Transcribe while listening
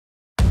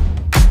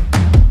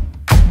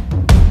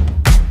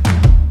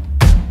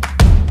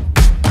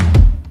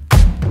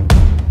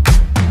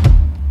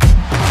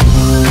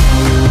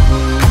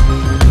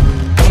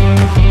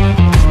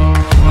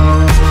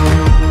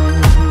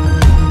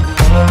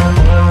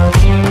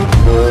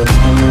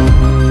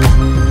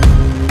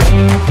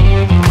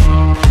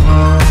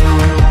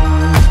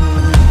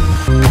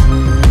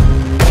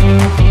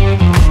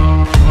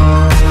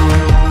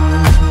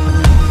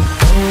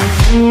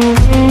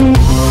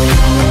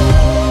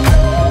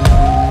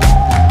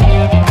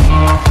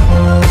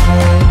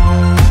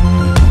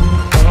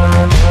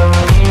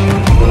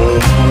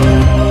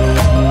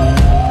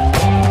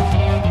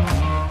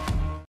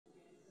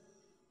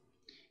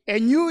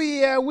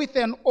with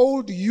an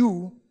old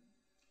you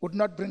would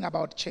not bring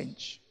about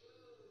change.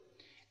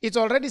 It's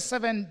already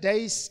 7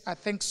 days, I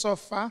think, so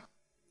far,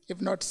 if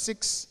not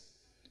 6.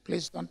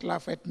 Please don't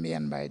laugh at me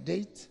and my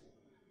date.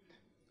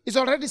 It's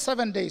already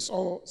 7 days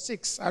or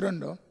 6, I don't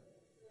know.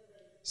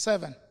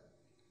 7.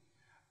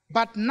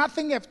 But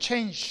nothing have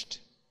changed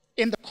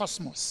in the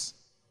cosmos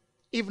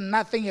if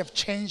nothing have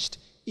changed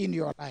in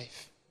your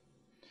life.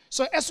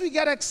 So as we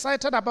get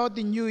excited about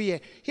the new year,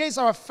 here's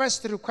our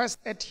first request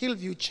at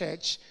Hillview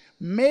Church.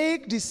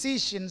 Make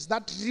decisions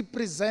that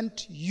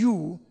represent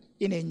you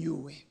in a new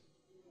way.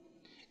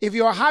 If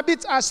your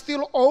habits are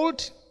still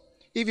old,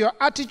 if your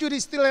attitude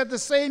is still the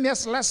same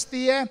as last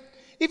year,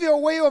 if your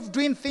way of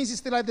doing things is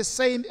still the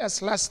same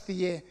as last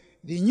year,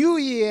 the new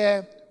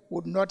year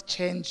would not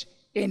change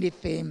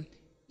anything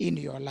in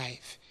your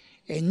life.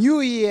 A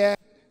new year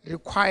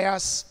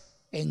requires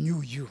a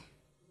new you.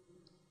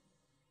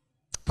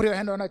 Put your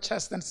hand on your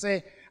chest and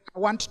say, I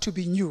want to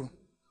be new.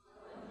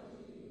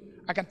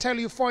 I can tell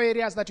you 4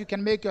 areas that you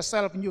can make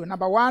yourself new.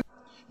 Number 1,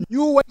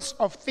 new ways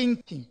of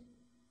thinking.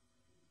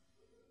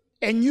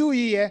 A new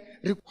year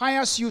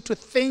requires you to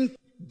think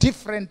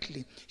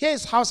differently.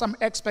 Here's how some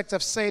experts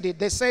have said it.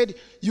 They said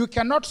you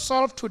cannot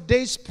solve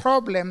today's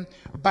problem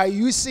by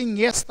using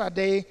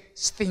yesterday's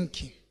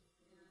thinking.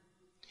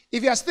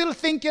 If you are still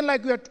thinking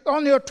like you're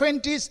on your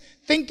 20s,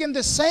 thinking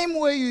the same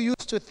way you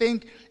used to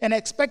think and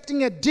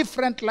expecting a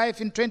different life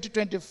in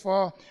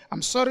 2024,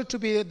 I'm sorry to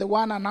be the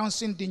one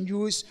announcing the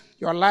news.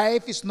 Your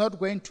life is not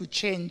going to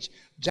change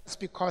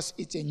just because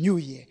it's a new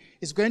year.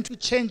 It's going to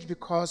change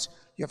because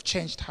you have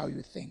changed how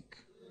you think.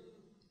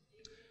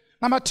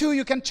 Number 2,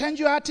 you can change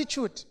your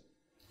attitude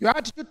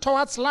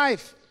towards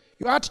life,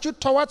 your attitude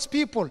towards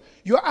people,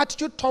 your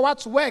attitude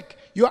towards work,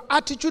 your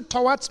attitude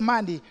towards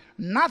money.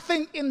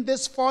 Nothing in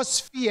these 4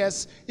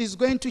 spheres is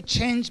going to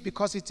change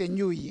because it's a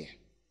new year.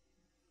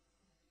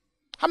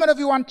 How many of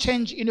you want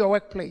change in your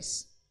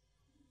workplace?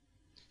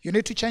 You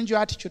need to change your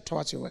attitude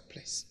towards your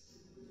workplace.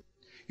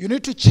 You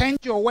need to change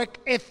your work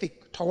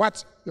ethic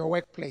towards your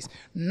workplace.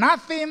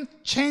 Nothing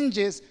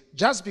changes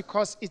just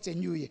because it's a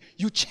new year.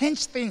 You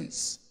change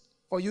things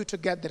for you to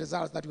get the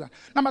results that you want.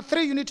 Number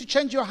 3, you need to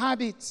change your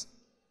habits.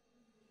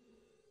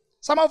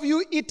 Some of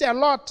you eat a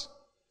lot.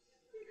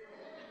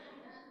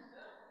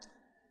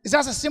 It's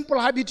just a simple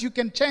habit you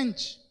can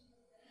change.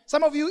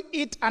 Some of you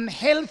eat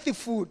unhealthy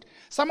food.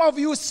 Some of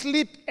you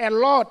sleep a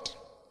lot.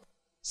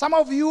 Some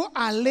of you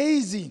are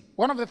lazy.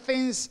 One of the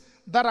things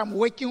that I'm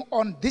working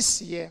on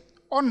this year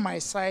on my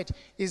side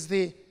is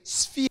the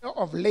sphere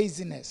of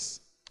laziness.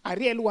 I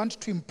really want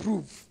to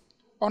improve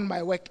on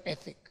my work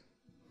ethic.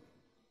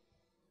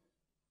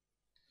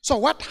 So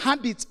what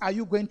habits are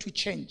you going to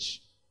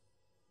change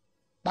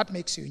that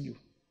makes you new?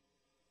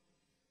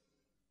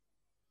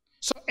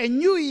 So a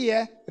new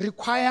year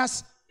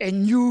requires a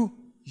new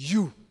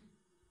you.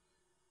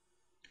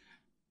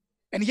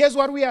 And here's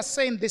what we are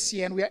saying this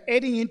year, and we are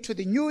adding into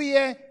the new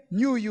year,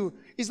 new you,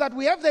 is that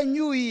we have the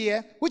new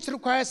year, which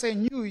requires a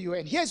new you.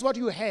 And here's what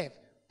you have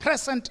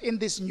present in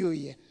this new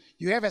year.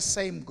 You have a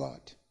same God.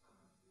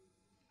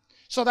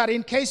 So that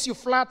in case you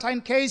flutter,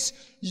 in case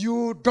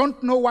you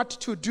don't know what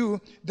to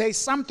do, there is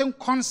something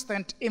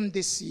constant in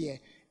this year.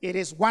 It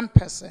is one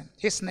person.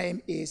 His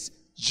name is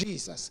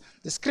Jesus.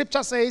 The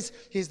scripture says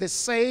he's the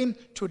same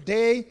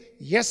today,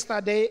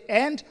 yesterday,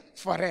 and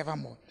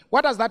forevermore.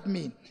 What does that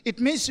mean? It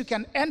means you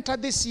can enter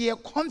this year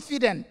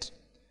confident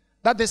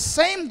that the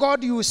same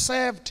God you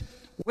served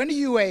when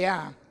you were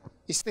young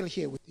is still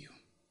here with you.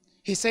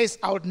 He says,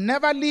 I would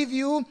never leave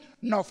you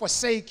nor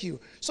forsake you.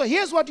 So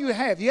here's what you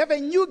have. You have a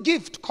new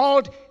gift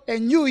called a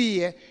new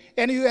year,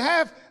 and you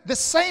have the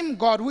same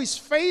God who is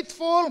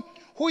faithful,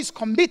 who is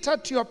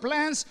committed to your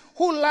plans,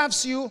 who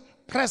loves you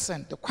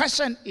present. The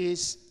question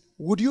is,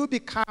 would you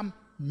become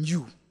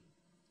new?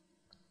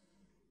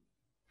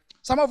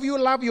 Some of you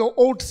love your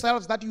old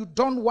selves that you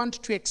don't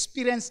want to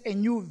experience a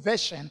new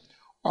version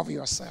of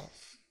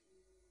yourself.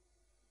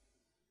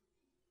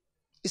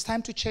 It's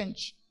time to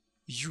change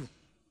you.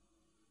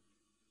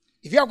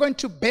 If you are going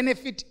to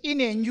benefit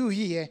in a new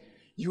year,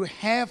 you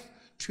have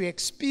to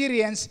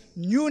experience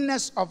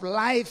newness of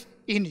life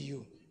in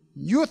you.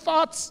 New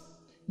thoughts,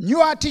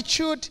 new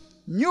attitude,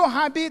 new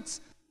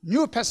habits,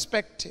 new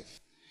perspective.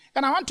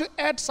 And I want to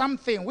add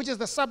something, which is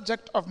the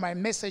subject of my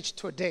message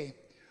today.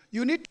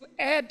 You need to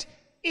add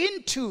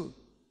into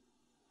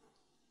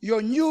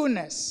your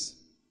newness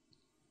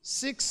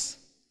 6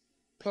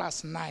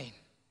 plus 9.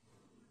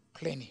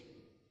 Plenty.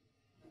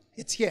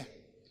 It's here.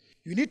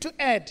 You need to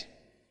add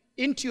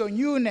into your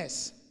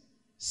newness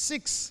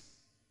 6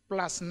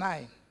 plus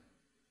 9.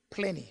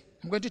 Plenty.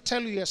 I'm going to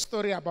tell you a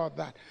story about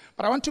that.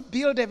 But I want to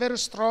build a very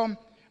strong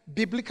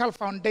biblical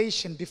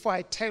foundation before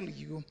I tell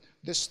you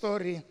the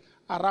story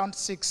around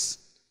 6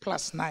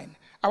 plus 9.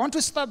 I want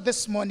to start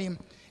this morning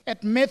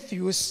at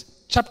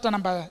Matthew's chapter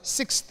number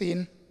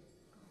 16.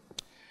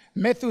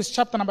 Matthew's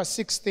chapter number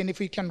 16, if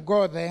we can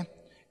go there.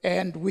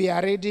 And we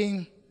are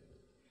reading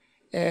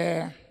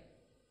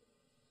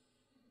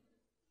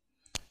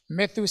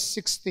Matthew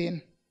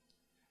 16,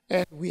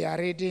 and we are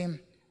reading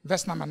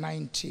verse number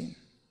 19.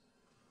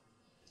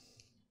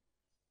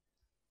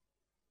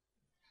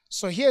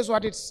 So here's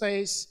what it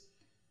says.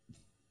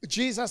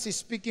 Jesus is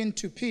speaking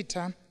to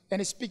Peter, and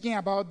he's speaking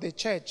about the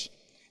church.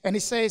 And he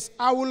says,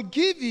 I will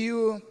give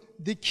you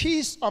the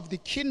keys of the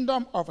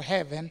kingdom of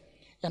heaven,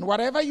 and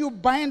whatever you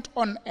bind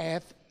on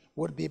earth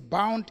would be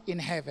bound in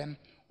heaven.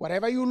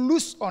 Whatever you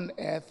loose on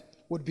earth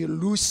would be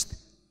loosed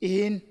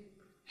in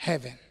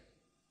heaven.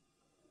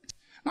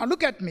 Now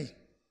look at me.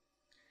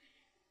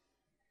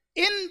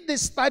 In the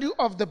study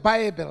of the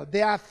Bible,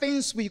 there are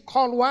things we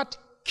call what?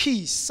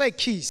 Keys. Say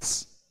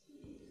keys.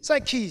 Say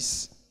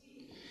keys.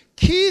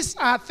 Keys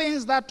are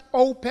things that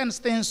open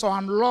things or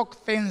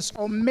unlock things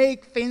or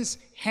make things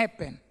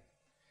happen.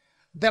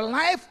 The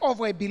life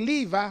of a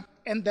believer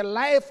and the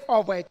life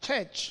of a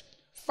church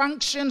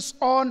functions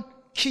on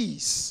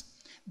keys.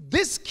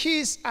 These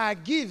keys are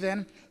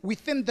given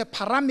within the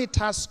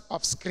parameters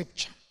of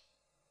Scripture.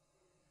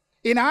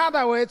 In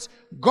other words,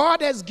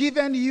 God has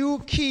given you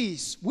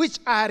keys, which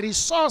are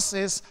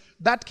resources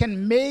that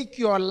can make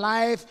your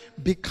life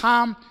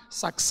become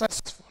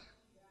successful.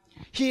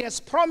 He has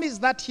promised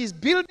that he's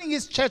building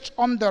his church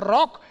on the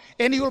rock,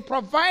 and he will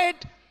provide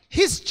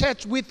his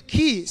church with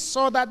keys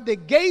so that the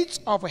gates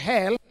of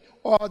hell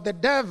or the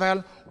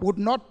devil would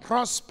not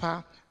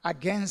prosper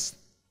against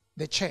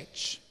the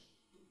church.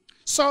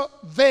 So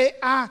there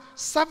are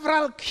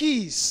several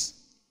keys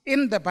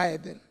in the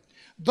Bible.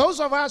 Those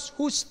of us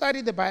who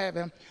study the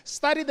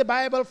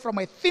Bible from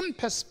a theme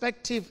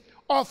perspective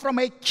or from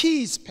a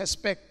keys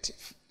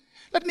perspective.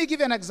 Let me give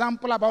you an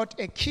example about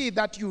a key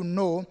that you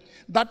know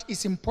that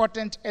is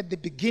important at the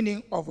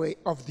beginning of the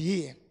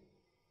year.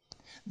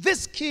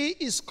 This key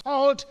is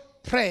called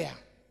prayer.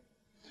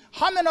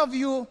 How many of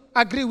you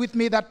agree with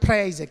me that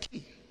prayer is a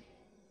key?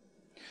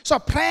 So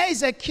prayer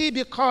is a key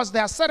because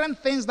there are certain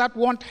things that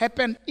won't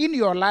happen in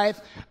your life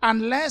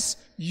unless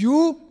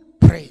you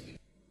pray.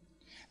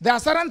 There are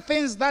certain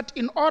things that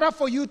in order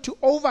for you to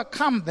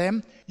overcome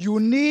them, you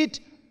need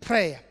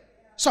prayer.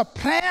 So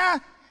prayer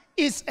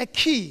is a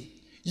key.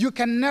 You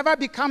can never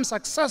become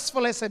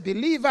successful as a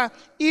believer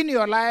in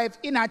your life,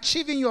 in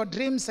achieving your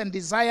dreams and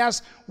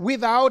desires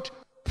without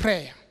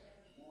prayer.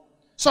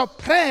 So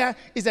prayer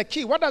is a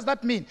key. What does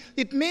that mean?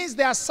 It means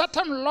there are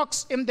certain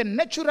locks in the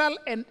natural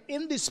and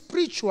in the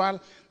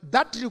spiritual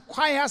that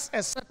requires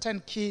a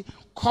certain key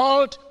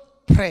called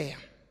prayer.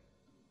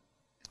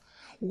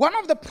 One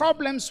of the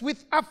problems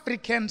with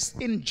Africans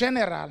in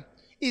general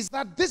is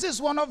that this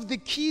is one of the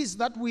keys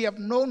that we have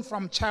known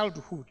from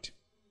childhood.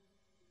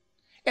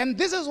 And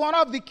this is one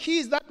of the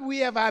keys that we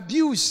have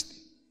abused.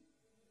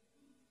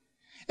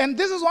 And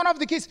this is one of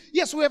the keys.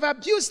 Yes, we have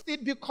abused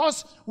it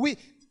because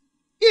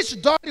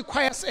each door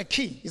requires a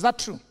key. Is that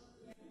true?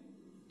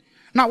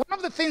 Now, one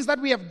of the things that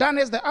we have done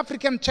as the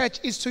African church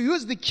is to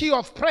use the key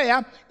of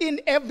prayer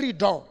in every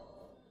door.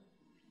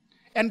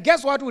 And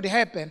guess what would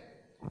happen?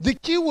 The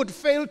key would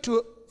fail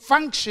to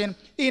function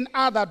in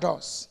other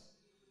doors.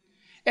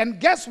 And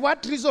guess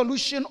what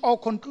resolution or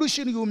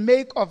conclusion you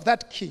make of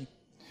that key?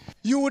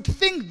 You would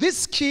think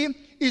this key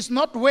is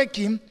not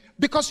working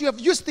because you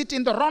have used it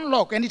in the wrong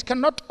lock and it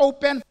cannot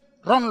open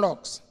wrong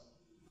locks.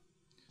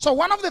 So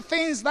one of the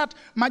things that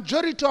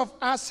majority of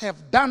us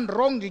have done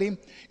wrongly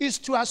is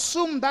to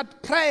assume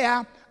that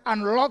prayer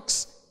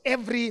unlocks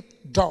every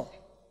door.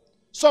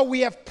 So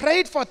we have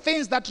prayed for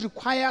things that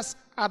requires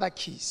other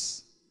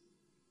keys.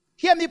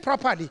 Hear me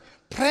properly.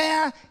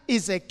 Prayer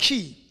is a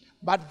key,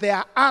 but there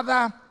are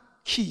other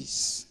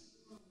keys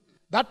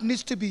that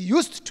needs to be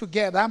used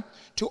together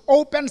to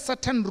open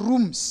certain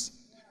rooms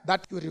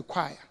that you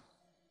require.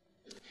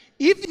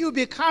 If you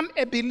become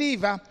a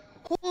believer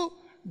who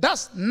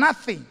does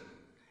nothing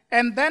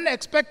and then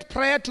expect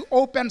prayer to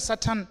open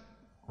certain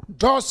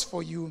doors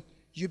for you,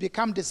 you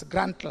become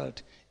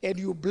disgruntled and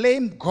you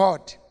blame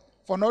God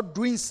for not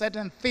doing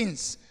certain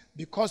things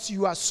because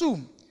you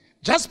assume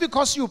just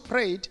because you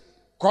prayed,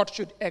 God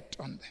should act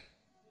on them.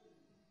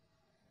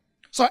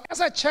 So as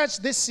a church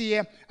this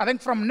year, I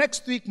think from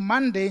next week,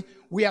 Monday,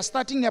 we are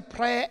starting a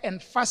prayer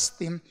and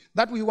fasting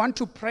that we want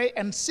to pray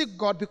and seek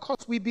God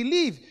because we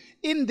believe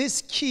in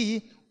this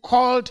key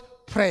called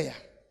prayer.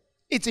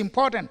 It's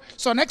important.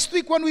 So next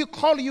week when we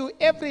call you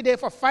every day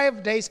for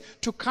 5 days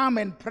to come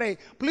and pray,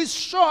 please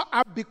show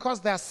up because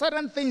there are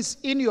certain things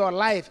in your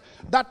life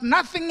that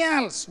nothing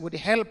else would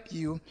help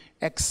you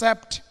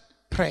except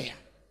prayer.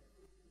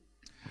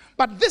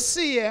 But this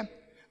year,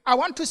 I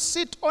want to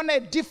sit on a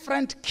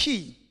different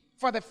key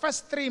for the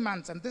first 3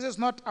 months. And this is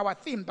not our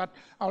theme, but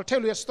I'll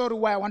tell you a story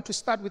why I want to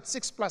start with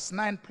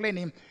 6+9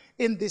 planning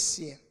in this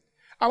year.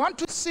 I want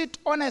to sit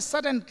on a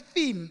certain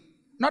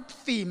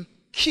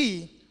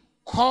key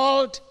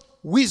called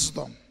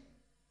wisdom.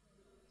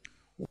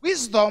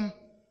 Wisdom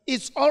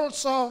is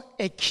also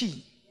a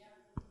key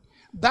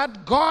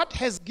that God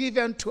has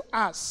given to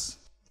us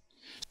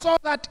so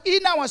that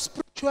in our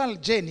spiritual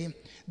journey,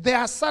 there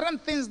are certain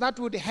things that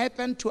would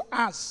happen to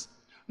us,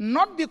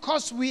 not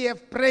because we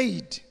have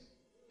prayed,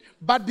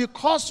 but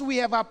because we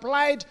have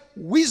applied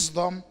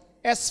wisdom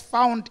as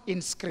found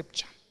in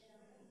Scripture.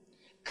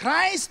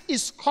 Christ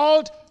is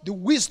called the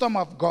wisdom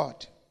of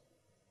God.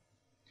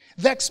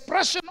 The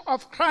expression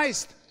of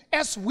Christ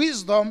as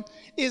wisdom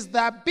is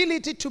the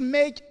ability to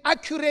make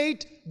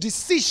accurate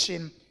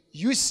decisions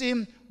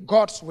using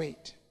God's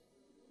word.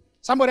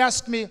 Somebody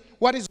asked me,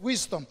 what is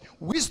wisdom?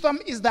 Wisdom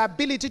is the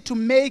ability to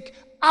make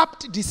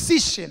apt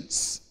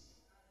decisions.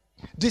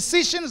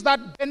 Decisions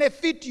that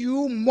benefit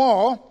you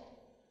more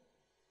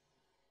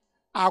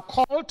are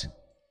called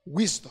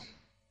wisdom.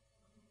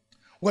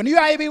 When you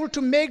are able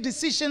to make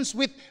decisions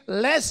with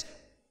less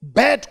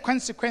bad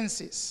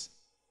consequences,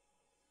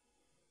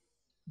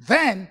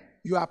 then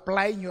you are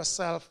applying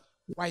yourself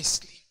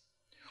wisely.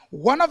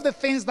 One of the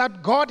things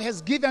that God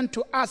has given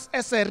to us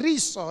as a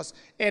resource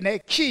and a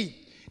key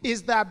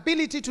is the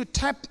ability to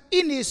tap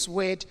in His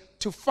word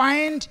to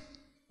find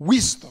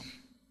wisdom.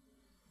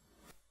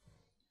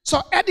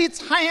 So at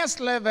its highest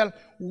level,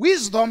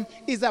 wisdom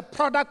is a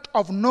product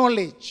of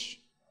knowledge.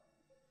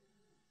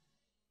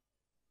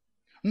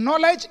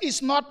 Knowledge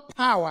is not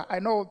power. I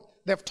know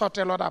they've taught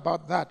a lot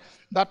about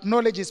that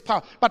knowledge is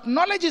power. But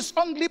knowledge is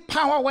only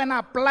power when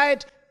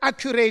applied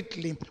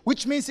accurately,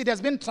 which means it has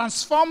been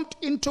transformed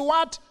into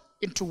what?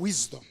 Into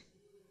wisdom.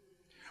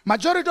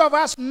 Majority of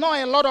us know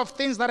a lot of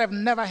things that have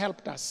never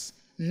helped us,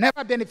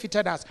 never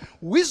benefited us.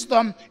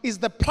 Wisdom is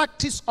the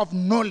practice of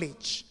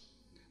knowledge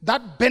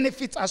that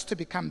benefits us to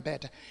become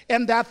better.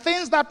 And there are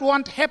things that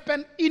won't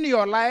happen in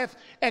your life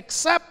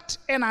except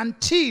and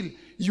until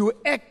you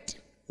act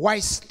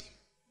wisely.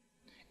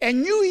 A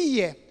new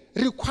year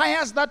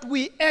requires that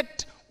we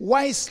act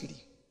wisely.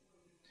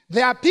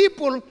 There are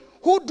people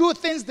who do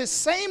things the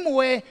same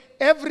way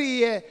every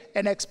year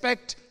and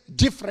expect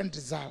different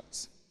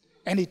results.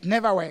 And it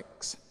never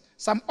works.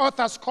 Some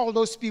authors call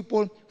those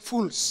people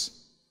fools.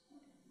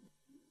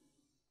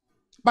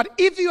 But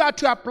if you are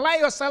to apply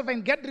yourself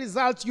and get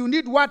results, you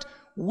need what?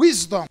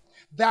 Wisdom.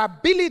 The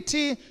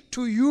ability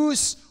to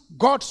use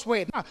God's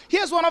word. Now,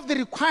 here's one of the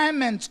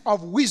requirements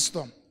of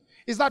wisdom.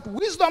 Is that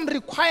wisdom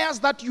requires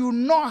that you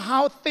know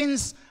how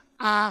things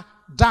are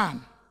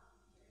done.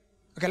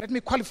 Okay, let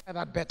me qualify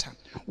that better.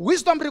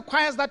 Wisdom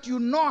requires that you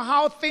know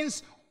how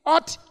things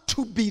ought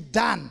to be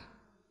done.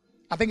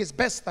 I think it's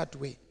best that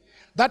way.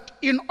 That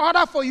in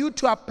order for you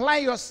to apply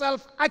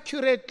yourself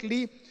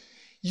accurately,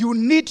 you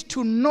need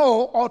to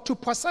know or to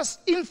possess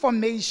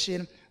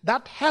information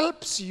that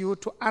helps you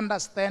to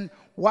understand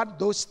what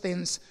those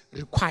things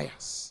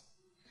requires.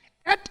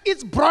 At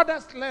its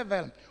broadest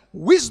level,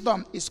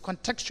 wisdom is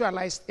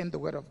contextualized in the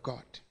Word of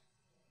God.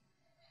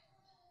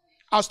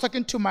 I was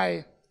talking to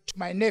my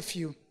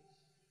nephew,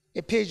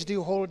 a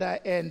PhD holder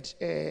and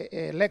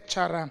a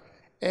lecturer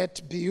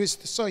at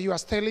BUist. So he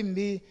was telling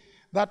me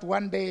that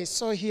one day,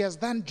 so he has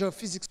done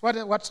geophysics,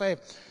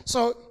 whatsoever.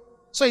 So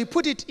he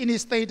put it in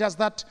his status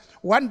that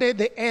one day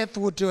the earth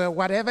would do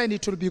whatever and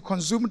it will be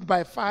consumed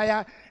by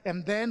fire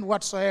and then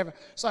whatsoever.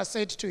 So I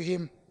said to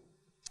him,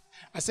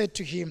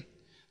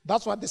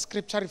 that's what the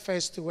scripture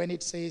refers to when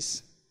it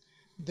says,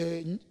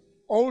 the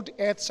old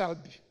earth shall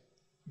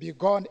be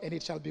gone and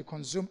it shall be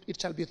consumed. It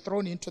shall be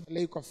thrown into the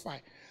lake of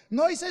fire.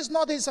 No, he says,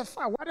 no, there's a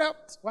fire. What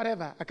else?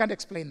 Whatever. I can't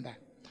explain that.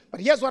 But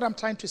here's what I'm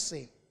trying to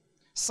say.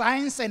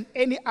 Science and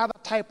any other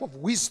type of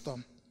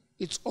wisdom,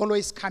 it's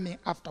always coming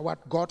after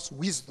what God's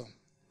wisdom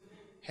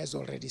has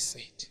already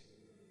said.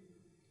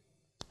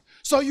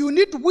 So you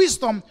need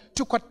wisdom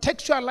to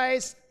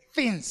contextualize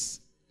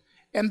things.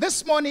 And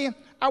this morning,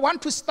 I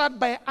want to start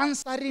by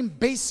answering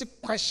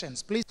basic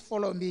questions. Please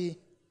follow me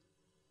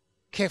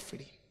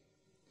carefully.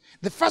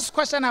 The first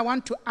question I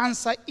want to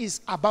answer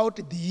is about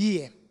the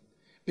year.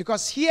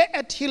 Because here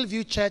at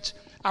Hillview Church,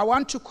 I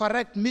want to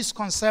correct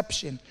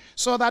misconception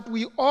so that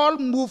we all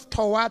move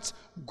towards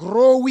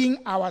growing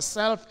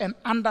ourselves and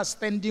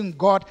understanding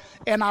God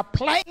and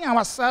applying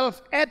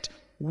ourselves at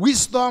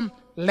wisdom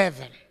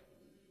level.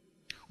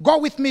 Go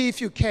with me, if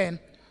you can,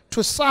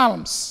 to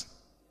Psalms.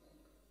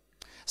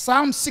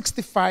 Psalm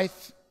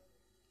 65.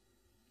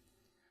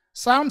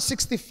 Psalm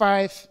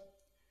 65,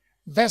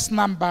 verse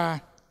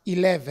number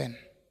 11.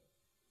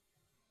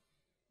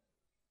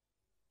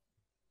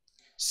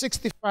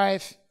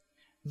 65,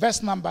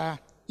 verse number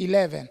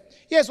 11.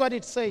 Here's what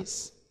it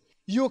says.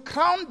 You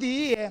crown the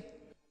year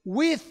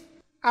with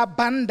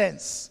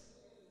abundance.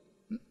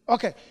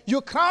 Okay.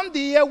 You crown the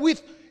year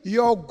with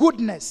your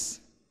goodness.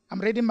 I'm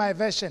reading my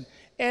version.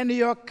 And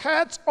your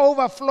curds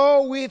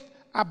overflow with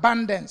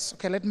abundance.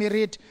 Okay, let me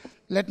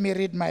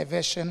read my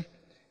version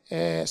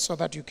so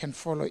that you can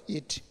follow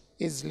it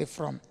easily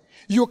from.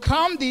 You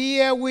crown the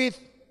year with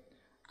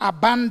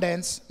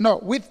abundance. No,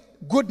 with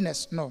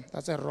goodness. No,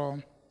 that's a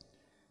wrong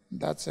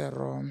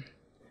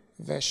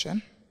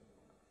version.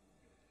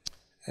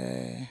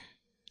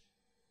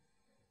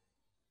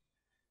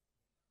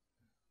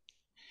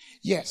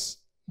 Yes.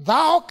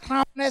 Thou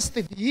crownest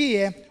the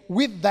year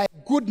with thy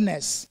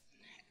goodness,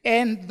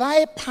 and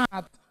thy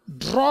path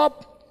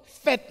drop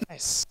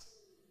fatness.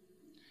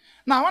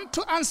 Now I want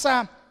to answer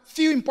a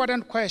few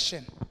important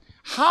questions.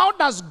 How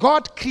does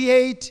God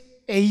create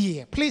a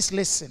year? Please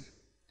listen.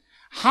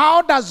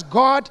 How does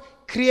God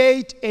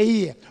create a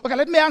year? Okay,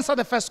 let me answer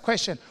the first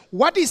question.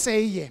 What is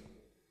a year?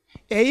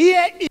 A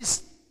year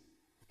is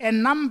a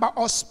number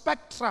or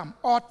spectrum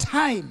or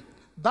time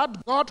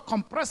that God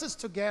compresses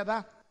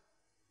together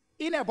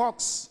in a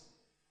box.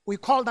 We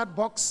call that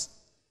box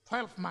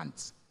 12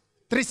 months,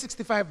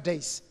 365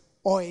 days,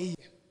 or a year.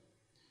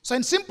 So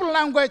in simple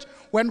language,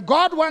 when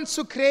God wants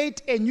to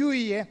create a new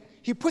year,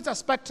 he puts a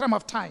spectrum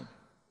of time,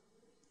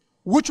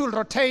 which will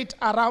rotate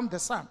around the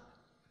sun.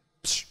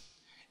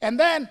 And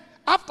then,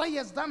 after he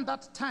has done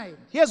that time,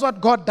 here's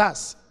what God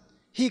does.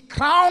 He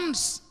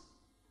crowns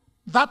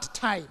that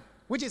time,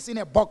 which is in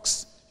a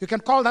box. You can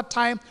call that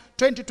time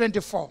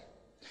 2024.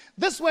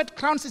 This word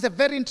crowns is a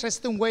very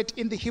interesting word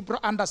in the Hebrew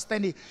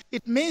understanding.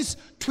 It means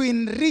to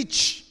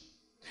enrich.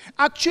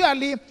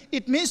 Actually,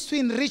 it means to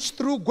enrich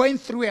through going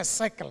through a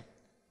cycle,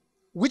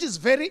 which is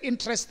very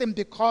interesting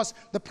because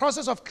the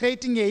process of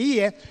creating a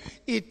year,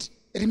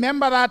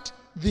 remember that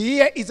the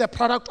year is a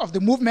product of the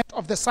movement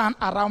of the sun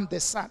around the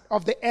sun,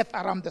 of the earth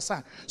around the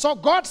sun. So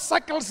God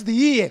cycles the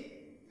year.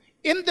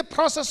 In the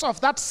process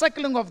of that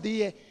cycling of the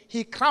year,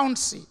 he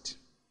crowns it.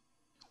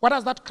 What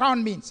does that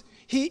crown mean?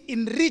 He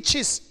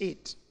enriches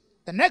it.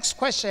 The next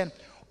question,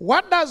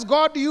 what does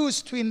God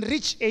use to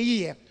enrich a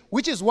year?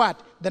 Which is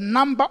what? The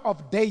number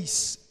of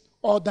days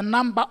or the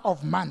number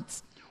of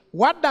months.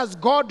 What does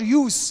God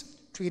use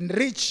to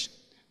enrich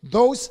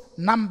those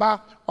number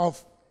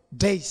of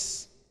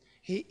days?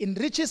 He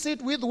enriches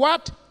it with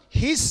what?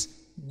 His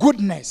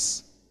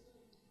goodness.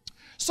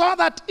 So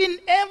that in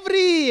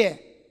every year,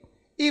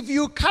 if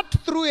you cut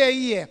through a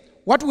year,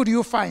 what would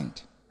you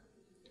find?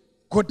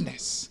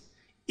 Goodness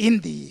in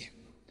the year.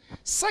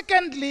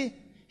 Secondly,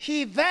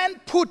 he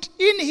then put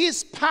in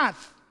his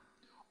path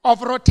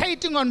of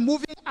rotating and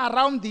moving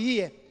around the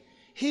year,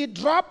 he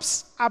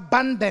drops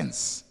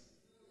abundance.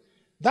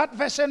 That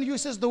version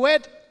uses the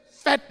word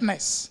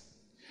fatness.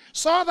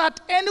 So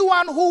that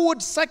anyone who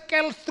would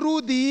cycle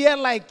through the year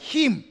like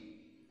him,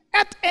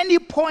 at any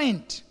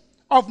point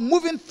of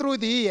moving through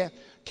the year,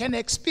 can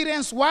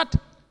experience what?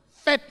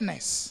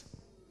 Fatness.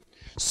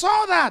 So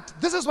that,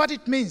 this is what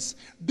it means.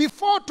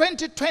 Before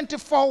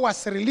 2024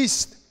 was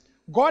released,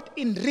 God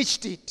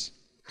enriched it,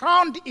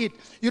 crowned it.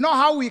 You know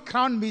how we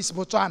crown Miss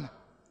Botswana?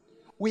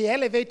 We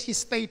elevate his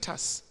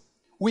status.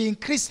 We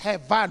increase her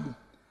value.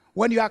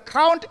 When you are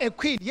crowned a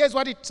queen, here's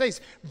what it says.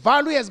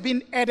 Value has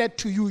been added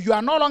to you. You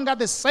are no longer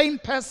the same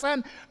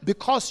person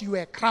because you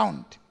were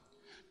crowned.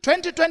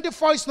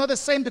 2024 is not the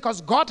same because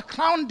God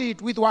crowned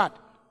it with what?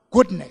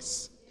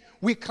 Goodness.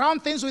 We crown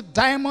things with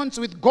diamonds,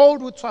 with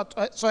gold, with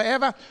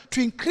whatsoever,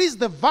 to increase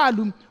the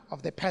value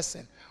of the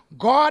person.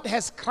 God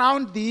has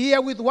crowned the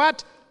year with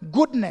what?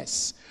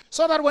 Goodness.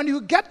 So that when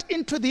you get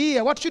into the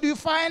year, what should you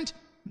find?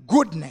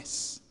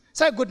 Goodness.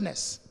 Say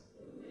goodness.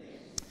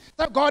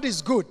 That God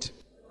is good.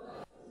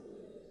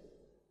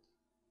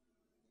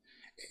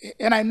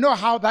 And I know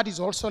how that is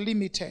also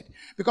limited.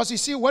 Because you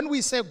see, when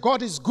we say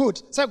God is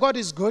good, say God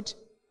is good.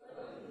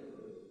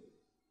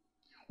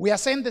 We are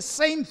saying the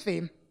same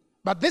thing,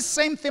 but this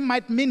same thing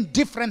might mean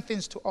different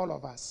things to all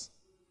of us.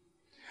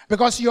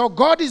 Because your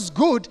God is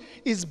good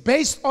is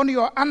based on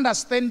your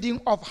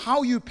understanding of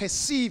how you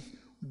perceive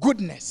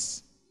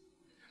goodness.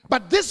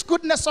 But this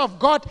goodness of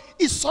God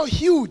is so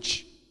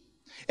huge.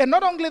 And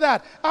not only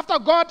that, after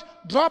God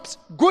drops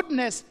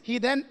goodness, he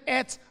then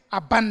adds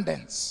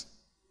abundance.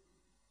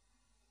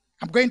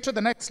 I'm going to the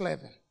next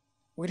level.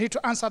 We need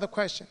to answer the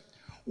question.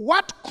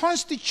 What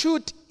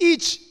constitutes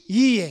each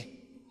year?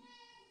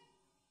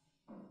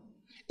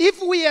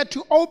 If we are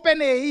to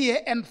open a year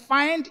and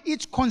find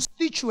each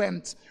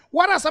constituent,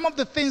 what are some of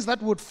the things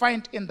that we would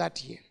find in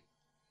that year?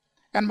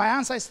 And my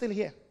answer is still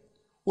here.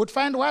 Would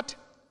find what?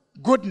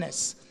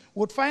 Goodness.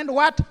 Would find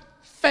what?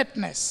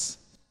 Fatness.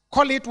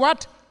 Call it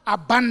what?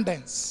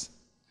 Abundance.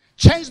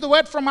 Change the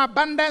word from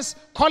abundance,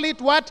 call it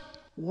what?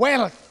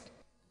 Wealth.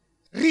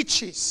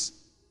 Riches.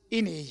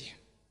 In a year.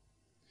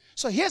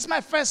 So here's my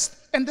first,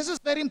 and this is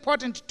very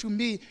important to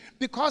me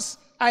because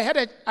I had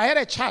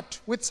a chat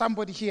with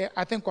somebody here,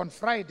 I think on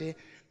Friday,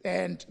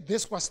 and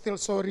this was still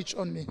so rich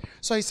on me.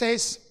 So he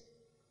says,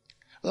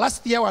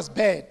 last year was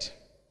bad.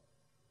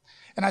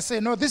 And I say,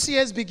 no, this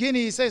year's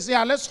beginning. He says,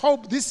 yeah, let's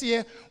hope this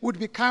year would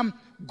become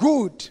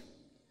good.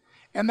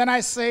 And then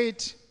I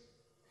said,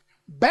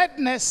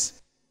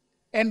 badness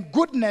and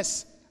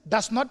goodness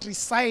does not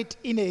reside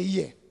in a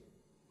year.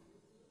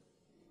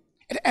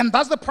 And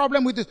that's the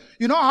problem with it.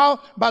 You know how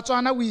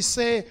Botswana we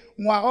say,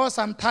 "Ngwao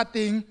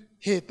samthating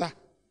heta,"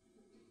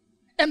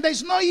 and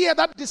there's no year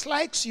that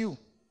dislikes you.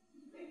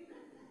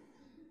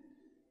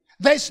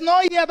 There's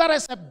no year that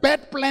has a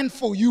bad plan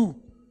for you.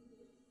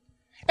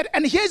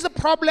 And here's the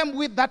problem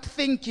with that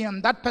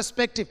thinking, that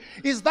perspective,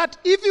 is that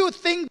if you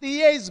think the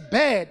year is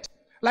bad,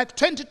 like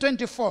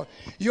 2024,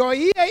 your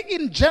year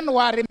in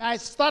January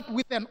might start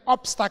with an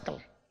obstacle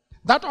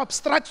that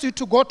obstructs you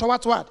to go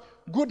towards what?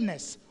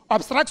 Goodness.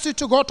 Obstructs you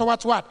to go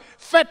towards what?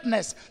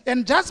 Fatness.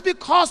 And just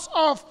because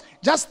of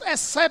just a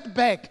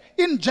setback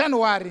in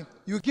January,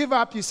 you give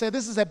up, you say,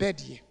 this is a bad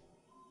year.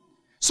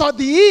 So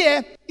the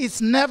year is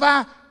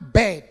never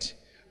bad.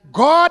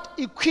 God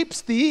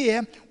equips the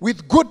year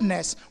with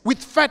goodness, with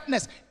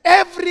fatness.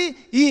 Every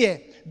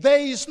year, there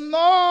is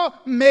no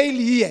male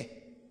year.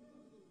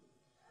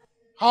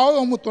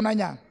 How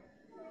mutunanya?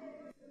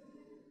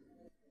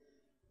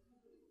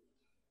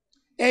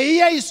 A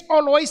year is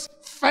always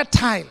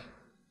fertile,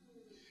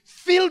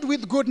 filled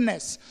with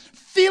goodness,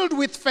 filled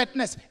with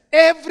fatness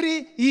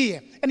every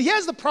year. And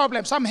here's the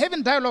problem. So I'm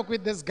having dialogue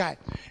with this guy.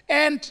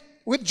 And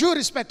with due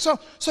respect. So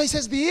he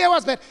says the year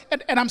was bad.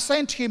 And I'm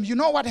saying to him, you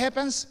know what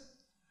happens?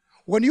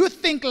 When you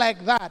think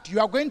like that, you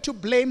are going to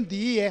blame the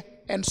year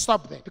and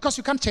stop there. Because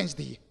you can't change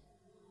the year.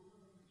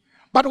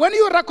 But when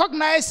you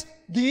recognize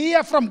the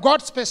year from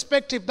God's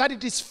perspective, that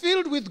it is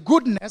filled with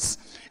goodness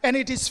and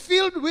it is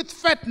filled with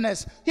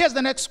fatness, here's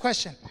the next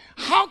question.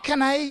 How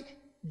can I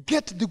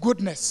get the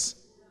goodness?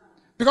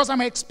 Because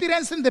I'm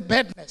experiencing the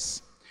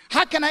badness.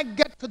 How can I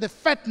get to the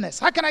fatness?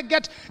 How can I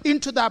get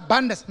into the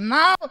abundance?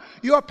 Now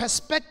your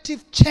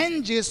perspective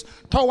changes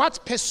towards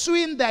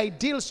pursuing the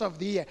ideals of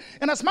the year.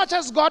 And as much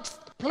as God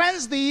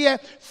plans the year,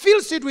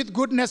 fills it with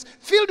goodness,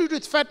 filled it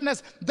with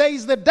fatness, there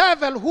is the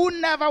devil who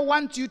never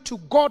wants you to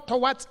go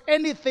towards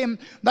anything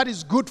that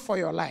is good for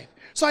your life.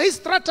 So his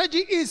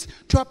strategy is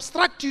to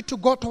abstract you to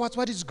go towards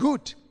what is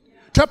good.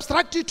 To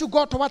abstract you to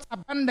go towards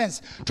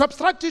abundance. To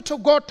abstract you to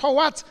go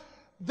towards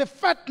the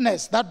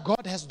fatness that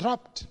God has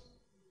dropped.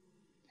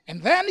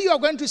 And then you are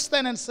going to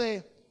stand and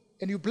say,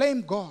 and you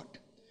blame God.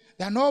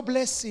 There are no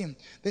blessing.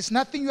 There's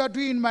nothing you are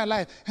doing in my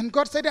life. And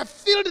God said, I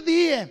filled the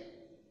year.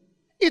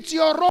 It's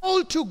your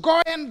role to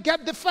go and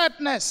get the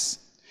fatness.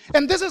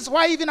 And this is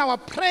why even our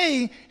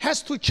praying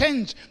has to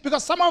change.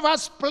 Because some of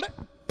us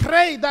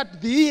pray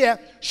that the year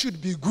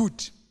should be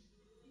good.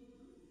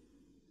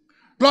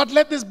 Lord,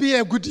 let this be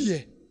a good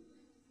year.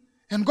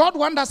 And God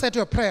wonders at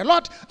your prayer.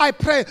 Lord, I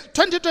pray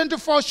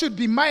 2024 should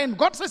be mine.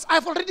 God says,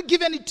 I've already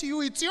given it to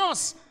you. It's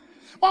yours.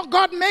 Oh,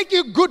 God, make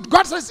it good.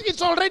 God says,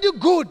 it's already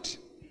good.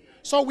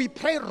 So we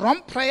pray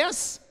wrong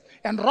prayers.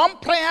 And wrong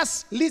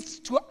prayers leads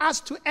to us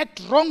to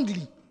act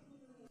wrongly.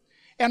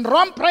 And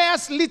wrong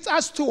prayers leads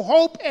us to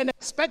hope and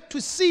expect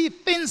to see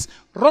things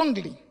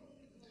wrongly.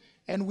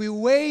 And we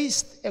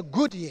waste a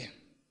good year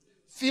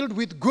filled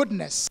with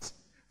goodness,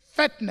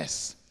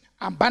 fatness,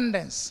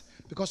 abundance,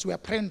 because we are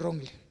praying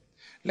wrongly.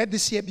 Let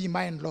this year be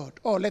mine, Lord.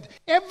 Oh,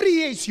 every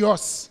year is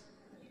yours.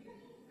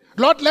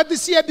 Lord, let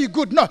this year be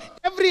good. No,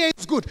 every year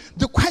is good.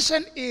 The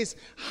question is,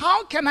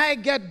 how can I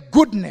get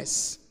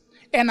goodness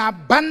and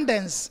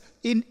abundance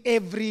in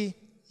every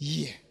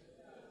year?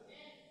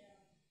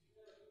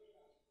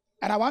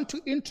 And I want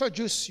to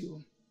introduce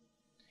you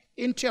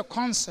into a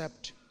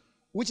concept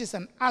which is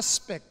an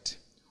aspect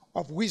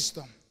of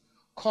wisdom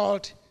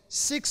called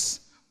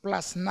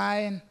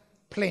 6+9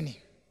 planning.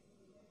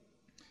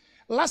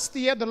 Last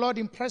year, the Lord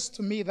impressed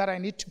to me that I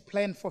need to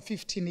plan for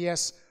 15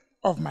 years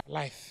of my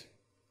life.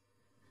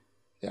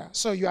 Yeah,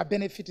 so you are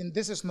benefiting.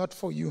 This is not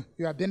for you.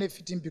 You are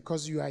benefiting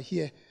because you are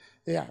here.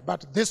 Yeah,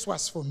 but this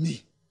was for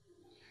me.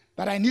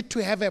 That I need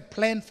to have a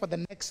plan for the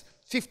next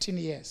 15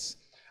 years.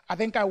 I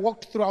think I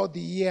walked throughout the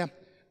year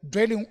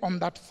dwelling on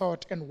that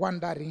thought and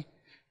wondering.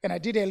 And I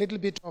did a little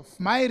bit of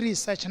my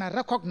research and I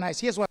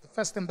recognized, here's what the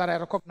first thing that I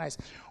recognized.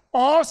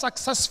 All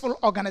successful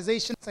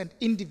organizations and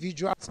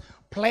individuals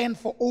plan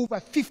for over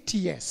 50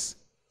 years.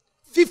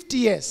 50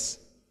 years.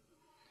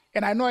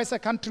 And I know as a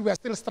country we are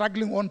still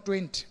struggling on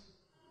 20.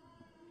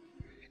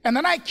 And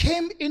then I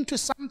came into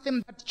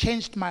something that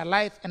changed my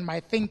life and my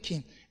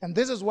thinking. And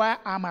this is why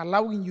I'm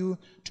allowing you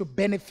to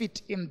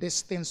benefit in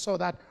this thing so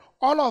that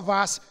all of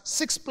us,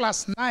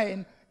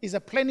 6+9 is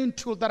a planning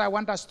tool that I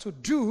want us to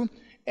do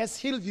as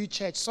Hillview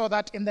Church so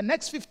that in the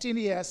next 15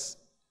 years,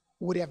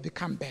 we would have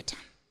become better.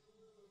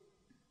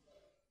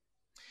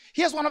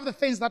 Here's one of the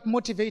things that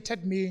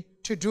motivated me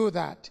to do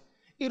that.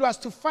 It was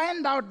to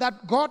find out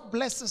that God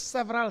blesses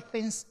several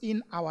things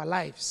in our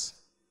lives.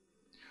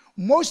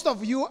 Most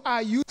of you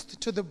are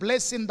used to the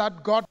blessing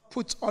that God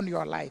puts on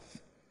your life.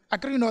 I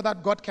can know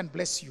that God can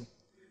bless you,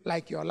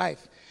 like your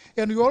life.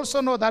 And you also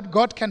know that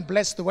God can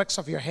bless the works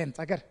of your hands.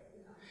 I get it.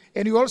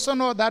 And you also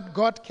know that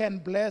God can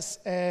bless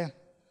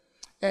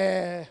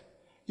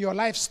your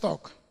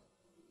livestock.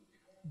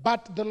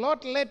 But the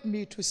Lord led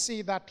me to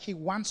see that He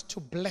wants to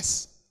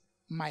bless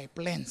my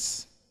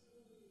plans.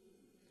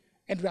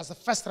 And it was the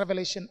first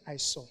revelation I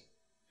saw.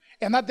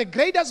 And that the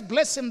greatest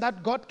blessing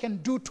that God can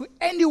do to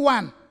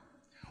anyone,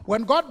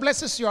 when God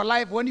blesses your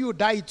life, when you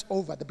die, it's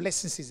over. The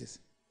blessing ceases.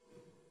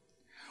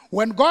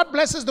 When God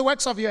blesses the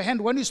works of your hand,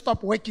 when you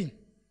stop working.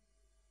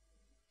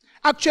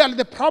 Actually,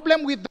 the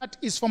problem with that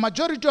is for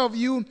majority of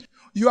you,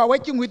 you are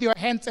working with your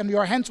hands and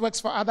your hands works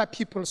for other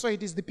people. So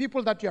it is the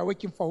people that you are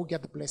working for who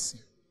get the blessing.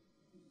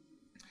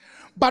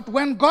 But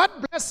when God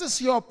blesses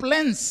your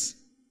plans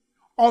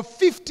of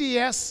 50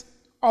 years,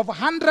 of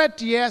 100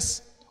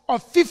 years,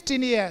 of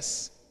 15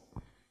 years,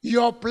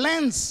 your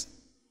plans,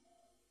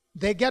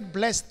 they get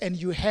blessed and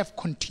you have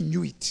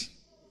continuity.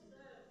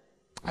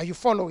 Are you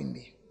following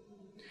me?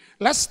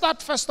 Let's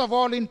start first of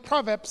all in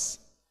Proverbs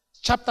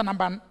chapter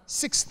number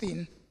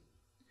 16,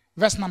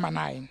 verse number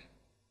 9.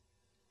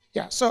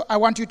 Yeah, so I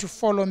want you to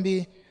follow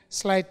me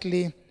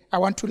slightly. I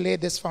want to lay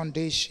this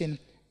foundation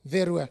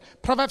very well.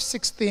 Proverbs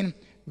 16,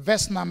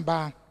 verse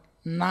number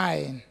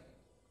 9.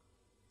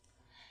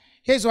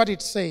 Here's what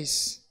it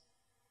says.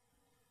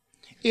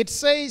 It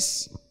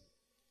says,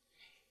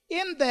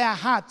 in their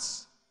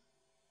hearts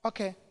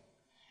Okay.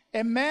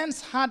 A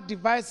man's heart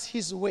divides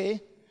his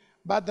way,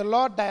 but the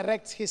Lord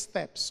directs his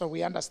steps. So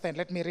we understand.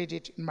 Let me read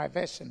it in my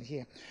version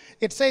here.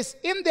 It says,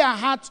 in their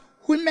hearts,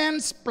 women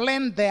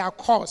plan their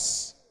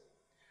course,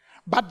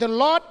 but the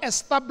Lord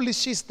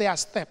establishes their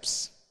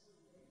steps.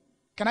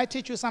 Can I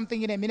teach you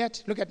something in a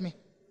minute? Look at me.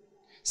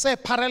 Say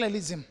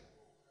parallelism.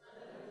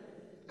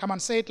 Come on,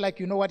 say it like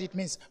you know what it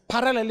means.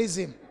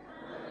 Parallelism.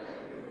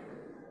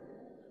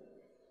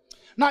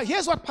 Now,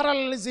 here's what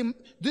parallelism,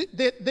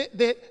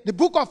 the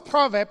book of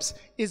Proverbs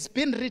is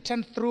been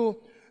written through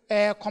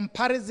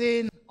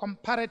comparison,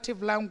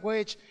 comparative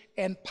language,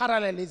 and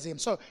parallelism.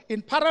 So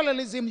in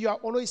parallelism, you are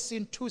always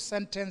seeing two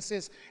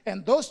sentences,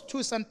 and those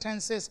two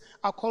sentences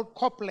are called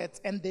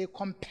couplets, and they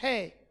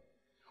compare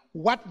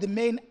what the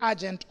main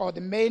agent or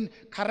the main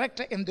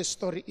character in the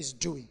story is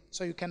doing.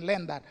 So you can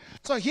learn that.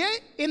 So here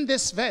in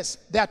this verse,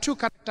 there are two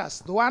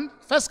characters. The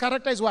first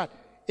character is what?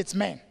 It's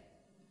man.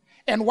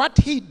 And what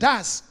he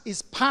does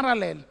is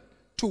parallel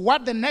to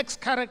what the next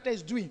character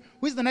is doing.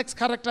 Who is the next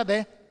character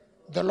there?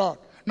 The Lord.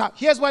 Now,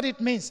 here's what it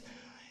means.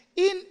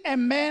 In a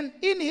man,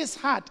 in his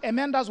heart, a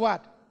man does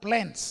what?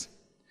 Plans.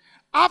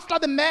 After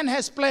the man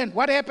has planned,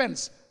 what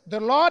happens? The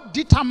Lord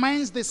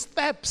determines the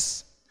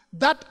steps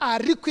that are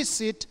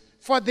requisite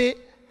for the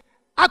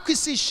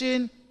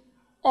acquisition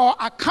or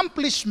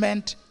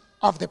accomplishment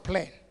of the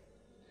plan.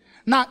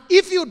 Now,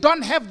 if you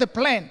don't have the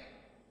plan,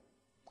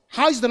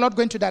 how is the Lord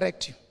going to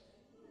direct you?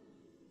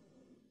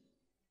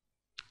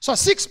 So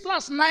 6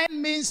 plus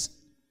 9 means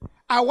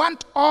I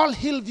want all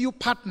Hillview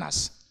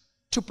partners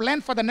to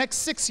plan for the next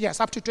 6 years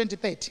up to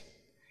 2030.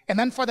 And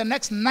then for the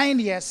next 9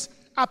 years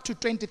up to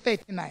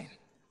 2039.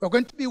 We're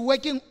going to be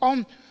working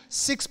on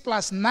 6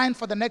 plus 9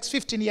 for the next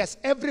 15 years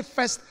every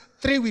first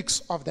 3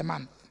 weeks of the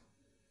month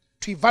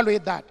to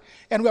evaluate that.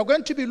 And we're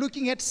going to be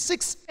looking at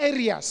 6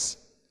 areas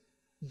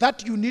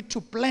that you need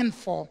to plan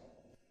for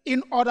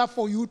in order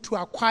for you to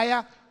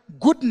acquire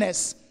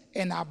goodness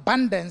and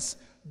abundance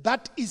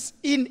that is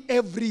in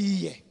every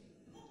year.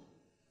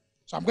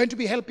 So I'm going to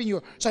be helping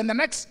you. So in the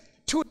next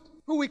two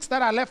weeks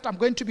that are left, I'm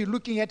going to be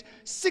looking at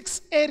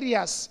 6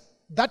 areas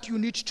that you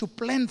need to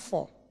plan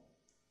for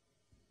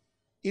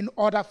in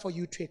order for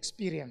you to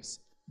experience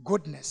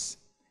goodness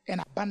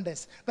and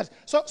abundance.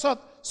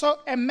 So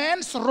a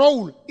man's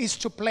role is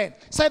to plan.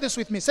 Say this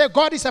with me. Say,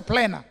 God is a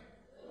planner.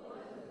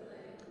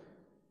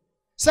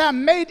 Say,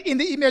 I'm made in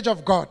the image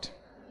of God.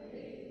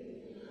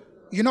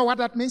 You know what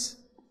that means?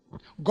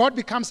 God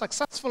becomes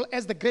successful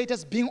as the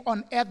greatest being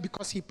on earth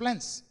because he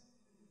plans.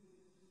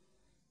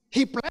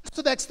 He plans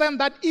to the extent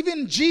that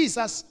even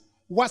Jesus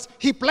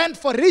he planned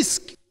for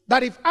risk.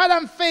 That if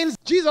Adam fails,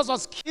 Jesus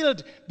was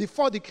killed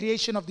before the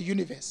creation of the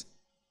universe.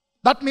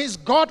 That means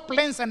God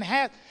plans and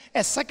has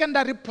a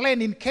secondary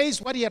plan in case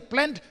what he had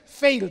planned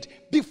failed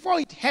before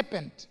it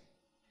happened.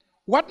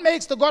 What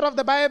makes the God of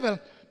the Bible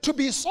to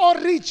be so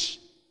rich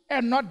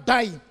and not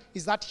die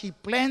is that he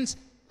plans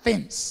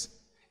things.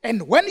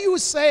 And when you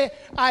say,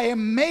 I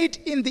am made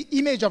in the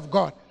image of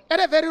God, at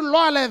a very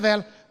low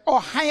level,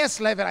 or highest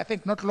level, I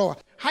think, not lower,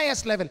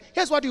 highest level,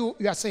 here's what you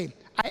are saying.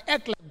 I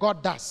act like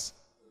God does.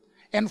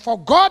 And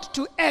for God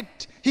to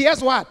act, he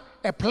has what?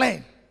 A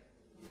plan.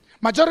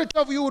 Majority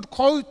of you would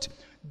quote,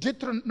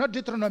 not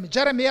Deuteronomy,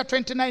 Jeremiah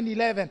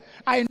 29:11.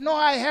 I know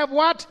I have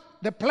what?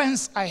 The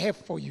plans I have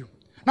for you.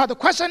 Now the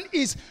question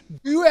is,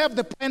 do you have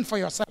the plan for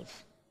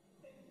yourself?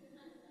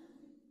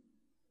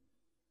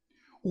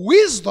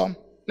 Wisdom,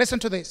 listen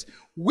to this.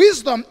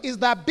 Wisdom is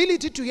the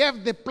ability to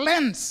have the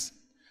plans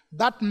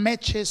that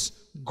matches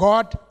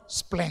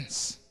God's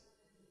plans.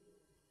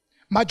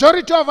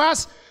 Majority of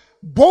us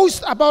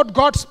boast about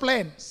God's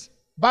plans.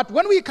 But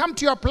when we come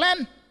to your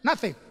plan,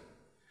 nothing.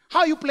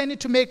 How are you planning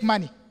to make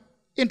money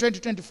in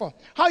 2024?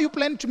 How are you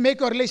planning to make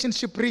your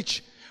relationship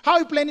rich? How are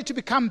you planning to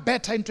become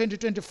better in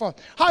 2024?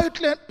 How are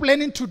you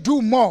planning to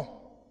do more?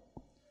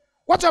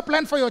 What's your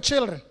plan for your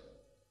children?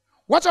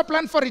 What's your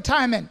plan for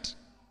retirement?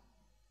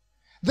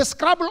 The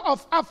Scrabble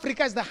of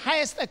Africa is the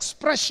highest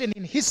expression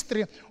in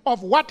history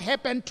of what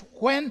happened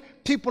when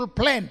people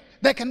plan.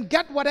 They can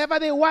get whatever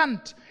they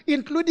want,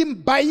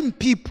 including buying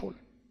people.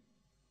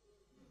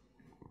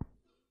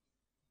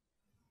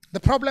 The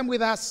problem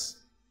with us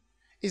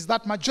is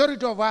that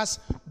majority of us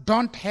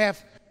don't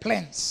have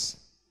plans.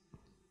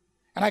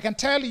 And I can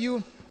tell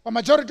you, for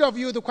majority of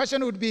you, the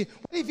question would be,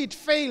 what if it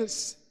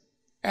fails?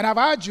 And I've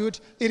argued,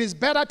 it is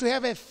better to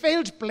have a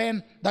failed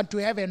plan than to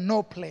have a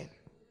no plan.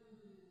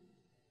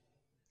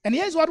 And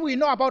here's what we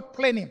know about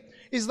planning,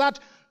 is that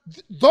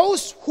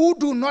those who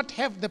do not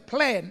have the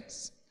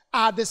plans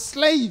are the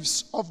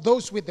slaves of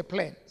those with the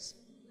plans.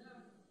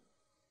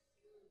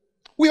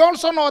 We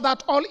also know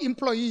that all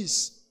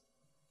employees,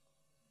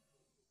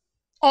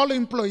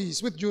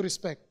 with due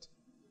respect,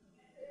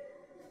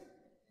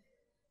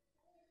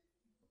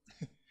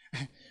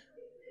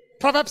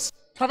 Proverbs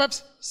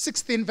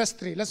 16 verse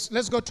 3.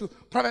 Let's go to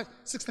Proverbs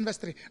 16 verse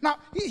 3. Now,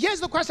 here's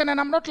the question, and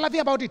I'm not laughing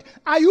about it.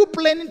 Are you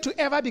planning to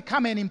ever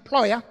become an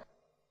employer?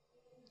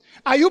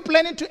 Are you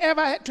planning to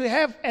ever to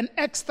have an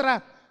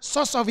extra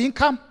source of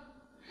income?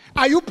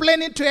 Are you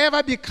planning to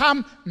ever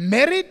become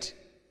married?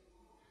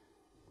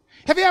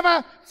 Have you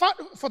ever,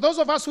 for those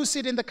of us who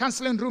sit in the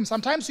counseling room,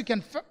 sometimes you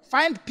can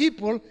find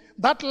people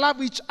that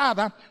love each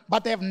other,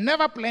 but they have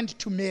never planned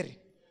to marry.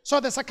 So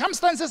the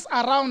circumstances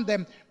around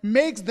them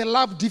makes the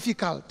love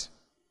difficult.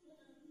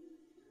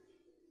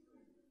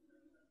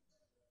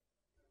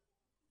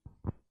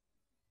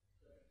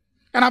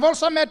 And I've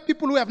also met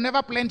people who have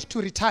never planned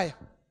to retire.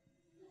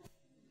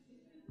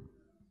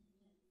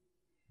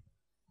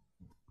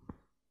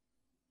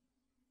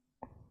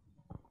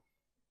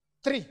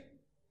 Three,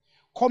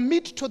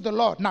 commit to the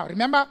Lord. Now,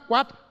 remember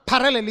what?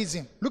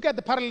 Parallelism. Look at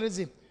the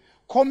parallelism.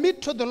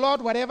 Commit to the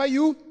Lord whatever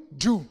you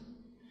do,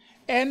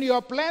 and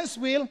your plans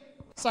will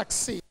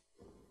succeed.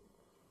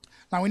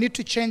 Now, we need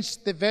to change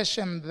the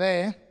version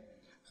there.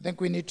 I think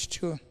we need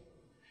to,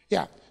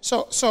 yeah.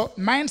 So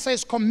mine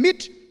says,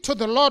 commit to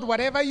the Lord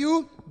whatever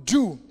you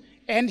do,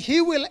 and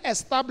he will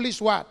establish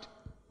what?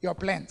 Your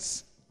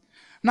plans.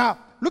 Now,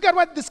 look at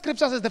what the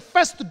scripture says. The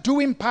first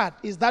doing part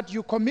is that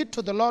you commit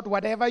to the Lord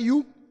whatever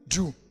you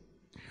do.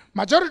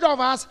 Majority of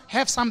us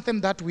have something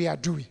that we are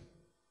doing.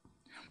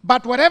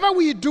 But whatever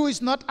we do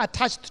is not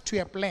attached to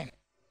a plan.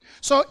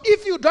 So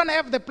if you don't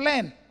have the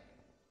plan,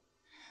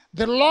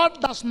 the Lord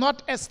does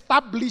not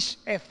establish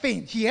a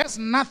thing. He has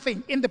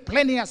nothing in the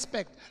planning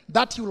aspect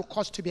that he will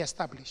cause to be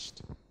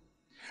established.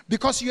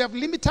 Because you have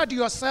limited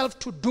yourself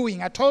to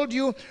doing. I told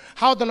you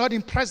how the Lord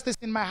impressed this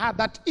in my heart,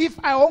 that if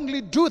I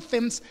only do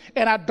things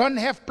and I don't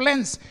have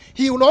plans,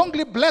 he will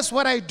only bless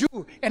what I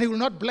do and he will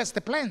not bless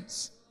the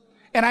plans.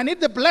 And I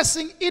need the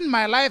blessing in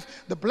my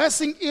life, the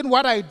blessing in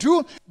what I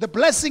do, the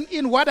blessing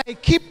in what I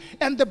keep,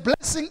 and the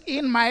blessing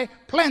in my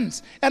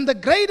plans. And the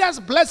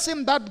greatest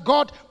blessing that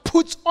God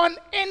puts on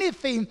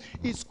anything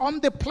is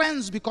on the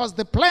plans, because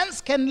the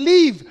plans can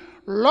live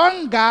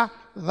longer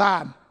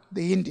than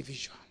the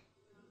individual.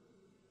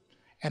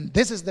 And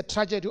this is the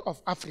tragedy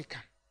of Africa.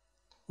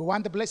 We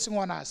want the blessing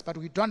on us, but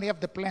we don't have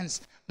the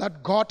plans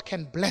that God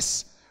can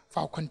bless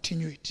for our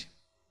continuity.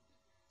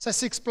 So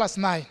 6 plus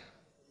 9.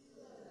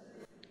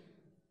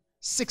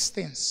 6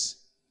 things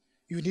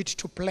you need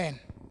to plan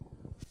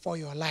for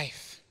your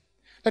life.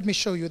 Let me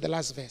show you the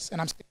last verse,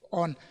 and I'm still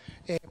on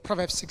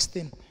Proverbs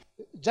 16.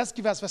 Just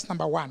give us verse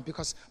number 1,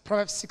 because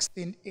Proverbs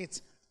 16,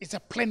 it's a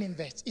planning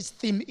verse. Its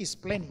theme is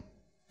planning.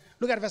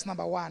 Look at verse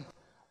number 1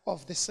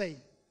 of the saying.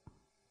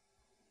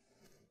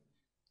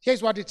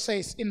 Here's what it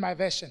says in my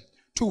version.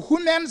 To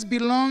humans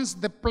belongs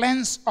the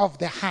plans of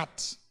the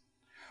heart,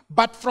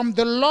 but from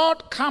the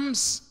Lord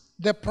comes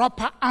the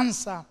proper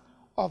answer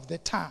of the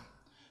tongue.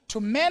 To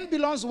men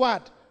belongs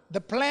what?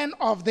 The plan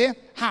of the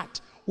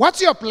heart.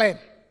 What's your plan?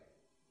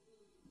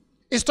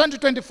 It's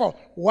 2024.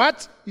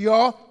 What's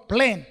your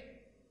plan?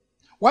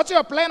 What's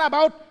your plan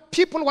about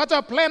people? What's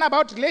your plan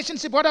about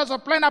relationship? What is your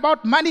plan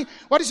about money?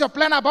 What is your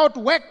plan about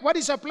work? What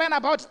is your plan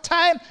about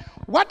time?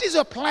 What is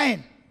your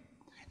plan?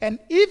 And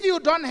if you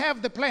don't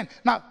have the plan,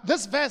 now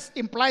this verse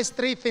implies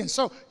 3 things.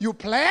 So you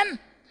plan.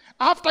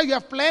 After you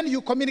have planned,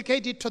 you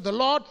communicate it to the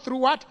Lord through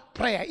what?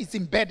 Prayer. It's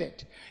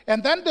embedded.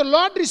 And then the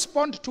Lord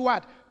responds to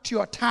what? To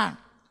your tongue,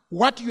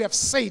 what you have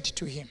said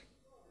to him.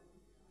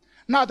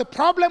 Now, the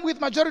problem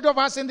with majority of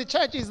us in the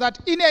church is that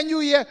in a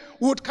new year,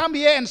 we would come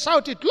here and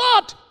shout it,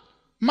 Lord,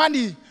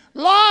 money,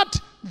 Lord,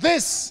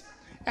 this.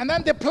 And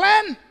then the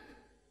plan,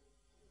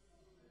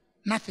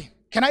 nothing.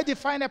 Can I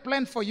define a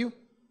plan for you?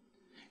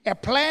 A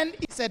plan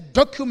is a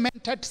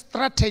documented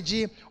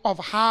strategy of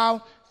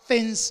how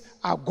things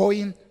are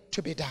going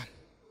to be done.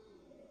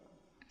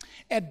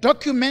 A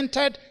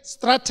documented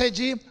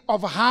strategy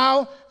of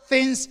how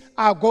things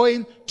are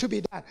going to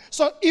be done.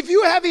 So if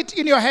you have it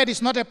in your head,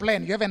 it's not a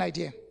plan. You have an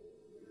idea.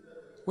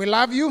 We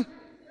love you.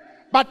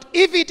 But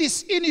if it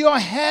is in your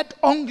head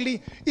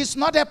only, it's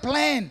not a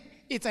plan.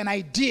 It's an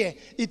idea.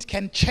 It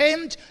can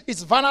change.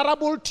 It's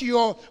vulnerable to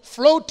your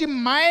floating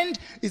mind.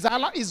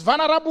 It's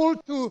vulnerable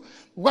to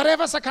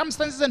whatever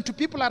circumstances and to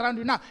people around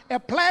you. Now, a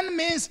plan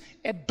means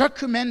a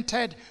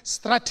documented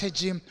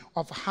strategy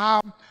of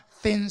how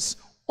things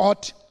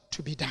ought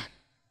to be done.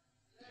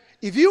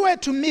 If you were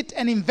to meet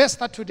an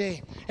investor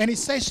today and he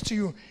says to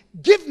you,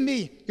 give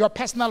me your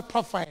personal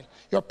profile,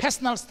 your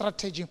personal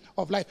strategy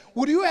of life,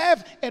 would you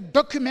have a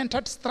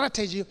documented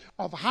strategy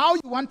of how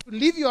you want to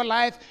live your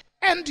life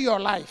and your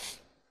life?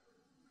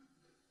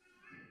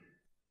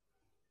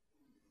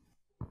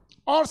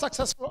 All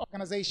successful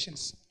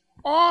organizations,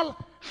 all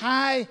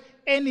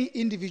high-earning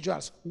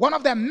individuals, one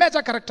of their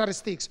major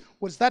characteristics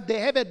was that they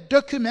have a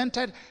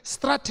documented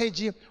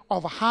strategy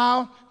of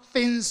how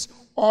things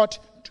ought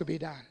to be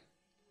done.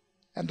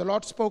 And the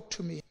Lord spoke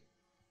to me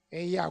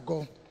a year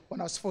ago when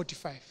I was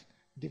 45.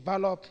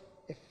 Develop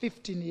a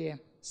 15-year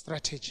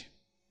strategy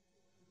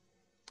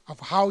of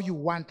how you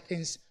want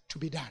things to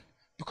be done.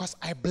 Because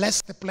I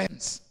bless the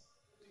plans.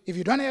 If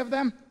you don't have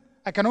them,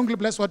 I can only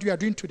bless what you are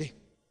doing today.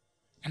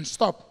 And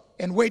stop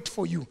and wait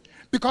for you.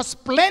 Because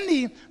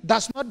planning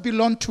does not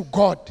belong to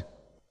God.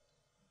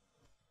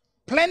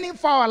 Planning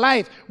for our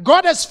life.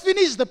 God has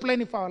finished the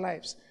planning for our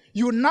lives.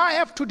 You now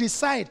have to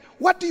decide,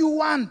 what do you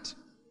want?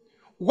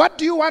 What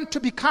do you want to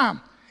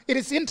become? It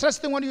is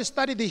interesting when you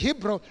study the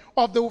Hebrew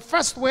of the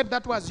first word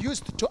that was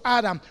used to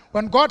Adam.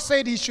 When God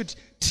said he should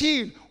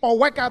till or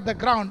work out the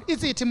ground,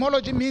 its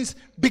etymology means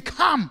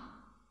become.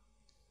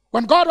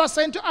 When God was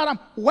saying to Adam,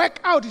 work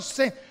out, he's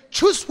saying,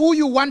 choose who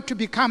you want to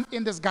become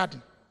in this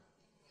garden.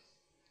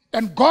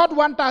 And God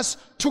wants us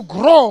to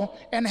grow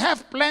and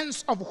have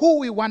plans of who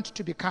we want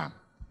to become.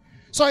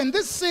 So in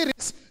this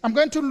series, I'm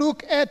going to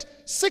look at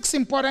 6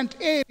 important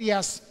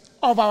areas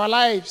of our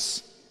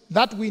lives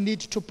that we need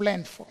to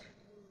plan for.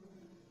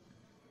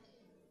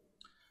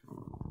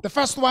 The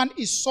first one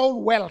is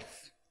soul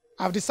wealth.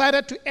 I've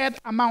decided to add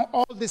among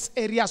all these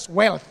areas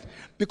wealth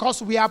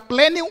because we are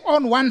planning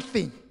on one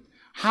thing,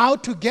 how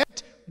to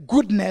get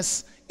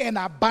goodness and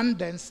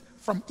abundance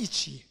from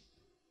each year.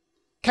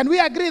 Can we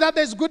agree that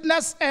there's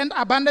goodness and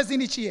abundance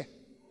in each year?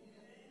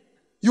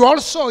 You all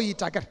saw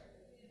it again.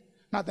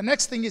 Now the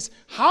next thing is,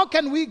 how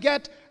can we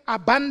get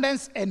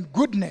abundance and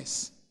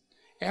goodness?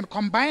 And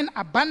combine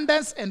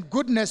abundance and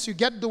goodness, you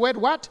get the word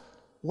what?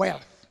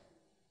 Wealth.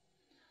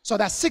 So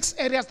there are 6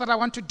 areas that I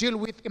want to deal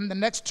with in the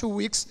next 2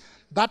 weeks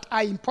that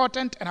are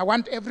important, and I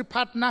want every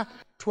partner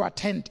to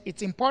attend.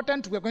 It's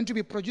important. We're going to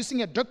be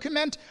producing a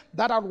document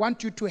that I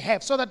want you to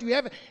have so that you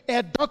have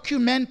a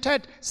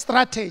documented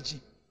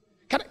strategy.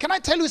 Can I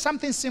tell you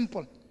something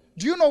simple?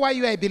 Do you know why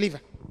you are a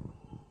believer?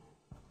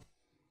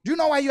 Do you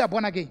know why you are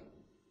born again?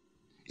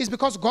 It's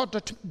because God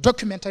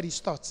documented his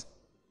thoughts.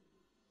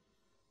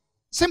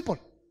 Simple.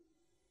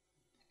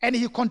 And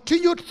he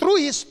continued through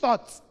his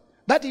thoughts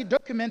that he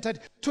documented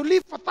to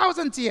live for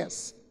thousands of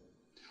years.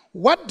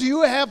 What do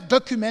you have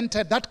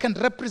documented that can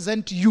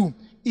represent you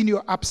in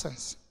your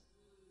absence?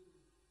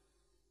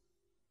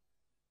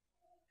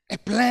 A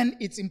plan,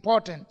 it's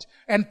important.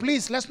 And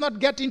please, let's not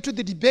get into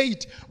the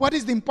debate. What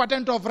is the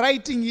importance of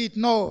writing it?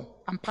 No,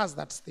 I'm past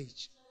that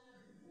stage.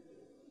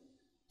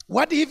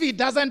 What if it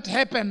doesn't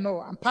happen?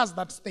 No, I'm past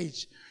that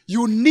stage.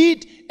 You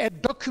need a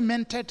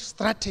documented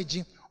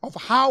strategy of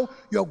how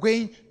you're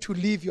going to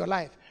live your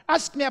life.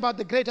 Ask me about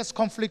the greatest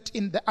conflict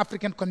in the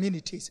African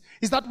communities,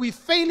 is that we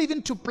fail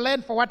even to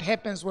plan for what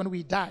happens when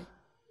we die.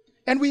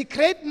 And we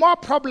create more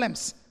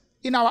problems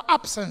in our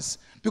absence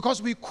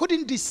because we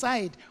couldn't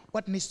decide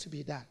what needs to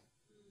be done.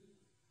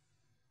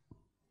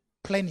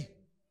 Planning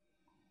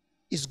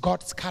is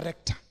God's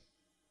character.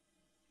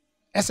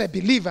 As a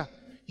believer,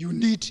 you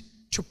need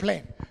to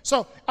plan.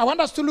 So I want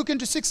us to look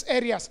into 6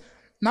 areas.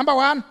 Number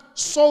 1,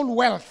 soul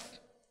wealth.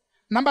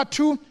 Number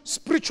 2,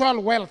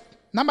 spiritual wealth.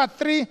 Number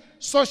 3,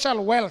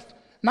 social wealth.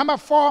 Number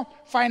 4,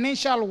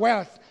 financial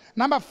wealth.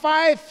 Number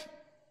 5,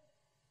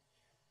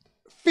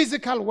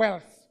 physical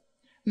wealth.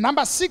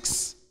 Number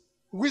 6,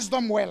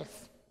 wisdom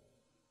wealth.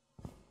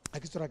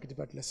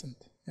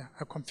 Yeah,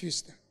 I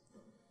confused them.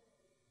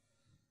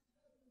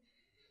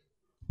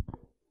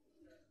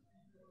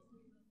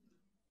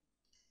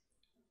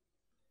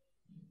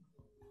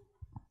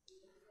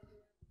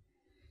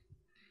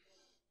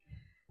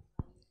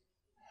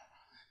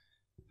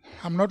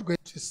 I'm not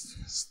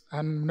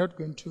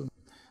going to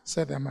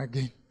say them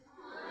again.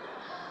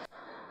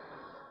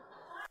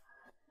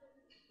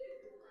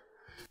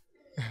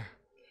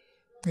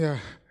 Yeah.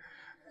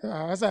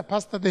 As a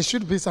pastor, there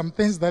should be some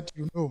things that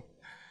you know.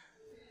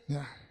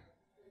 Yeah.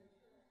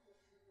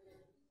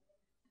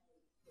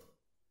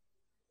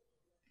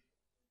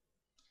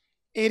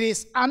 It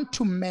is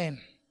unto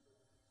men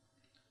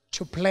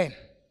to plan,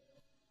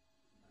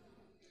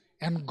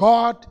 and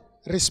God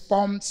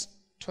responds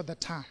to the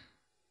time.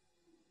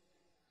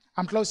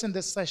 I'm closing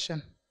this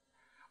session.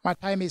 My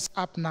time is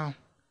up now.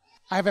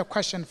 I have a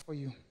question for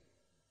you.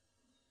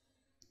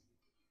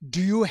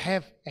 Do you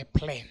have a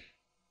plan?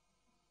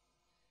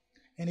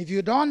 And if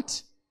you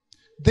don't,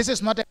 this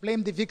is not a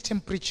blame the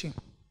victim preaching.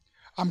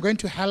 I'm going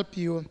to help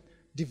you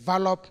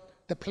develop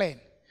the plan.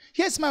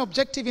 Here's my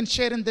objective in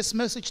sharing this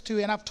message to you.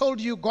 And I've told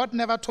you, God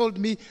never told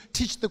me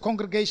teach the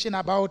congregation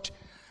about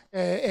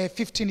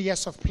 15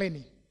 years of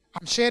planning.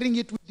 I'm sharing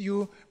it with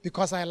you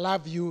because I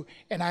love you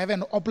and I have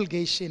an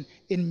obligation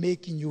in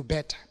making you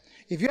better.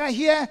 If you are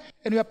here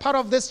and you are part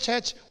of this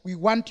church, we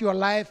want your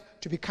life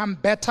to become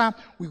better.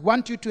 We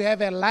want you to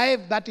have a life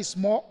that is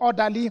more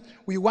orderly.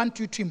 We want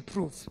you to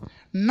improve.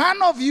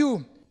 None of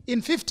you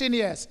in 15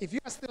 years, if you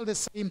are still the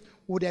same,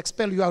 would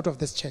expel you out of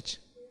this church.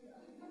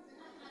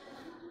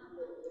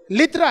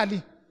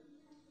 Literally.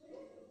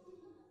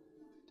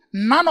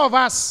 None of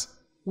us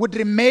would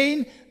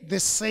remain the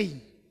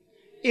same.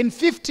 In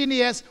 15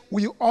 years,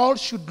 we all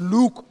should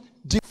look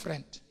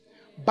different.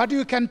 But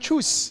you can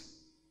choose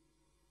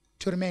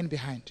to remain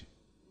behind.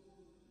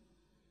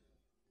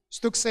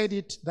 Stuck said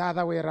it the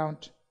other way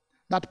around,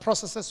 that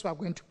processes are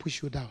going to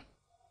push you down.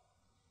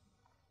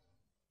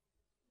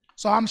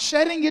 So I'm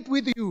sharing it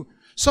with you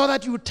so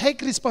that you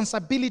take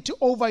responsibility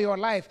over your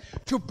life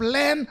to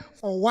plan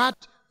for what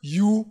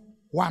you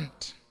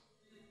want.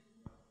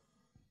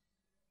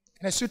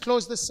 And as we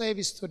close the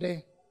service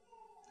today,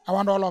 I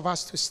want all of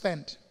us to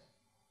stand.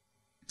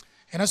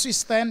 And as we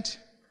stand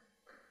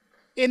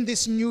in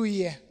this new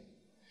year,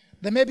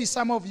 there may be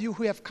some of you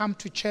who have come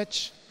to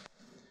church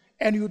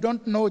and you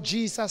don't know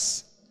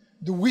Jesus,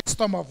 the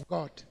wisdom of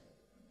God.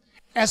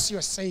 as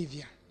your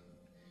Savior,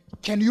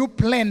 can you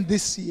plan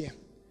this year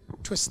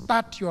to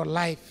start your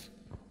life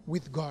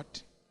with God?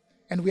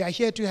 And we are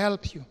here to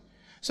help you.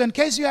 So in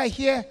case you are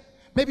here,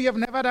 maybe you have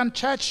never done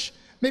church,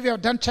 maybe you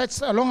have done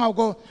church long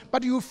ago,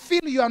 but you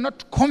feel you are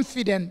not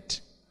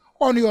confident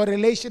on your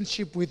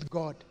relationship with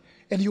God,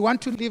 and you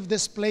want to leave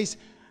this place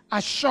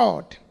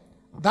assured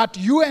that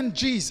you and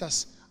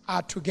Jesus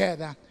are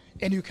together,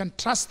 and you can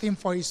trust him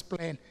for his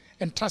plan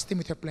and trust him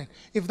with your plan.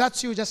 If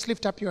that's you, just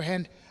lift up your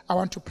hand. I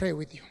want to pray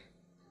with you.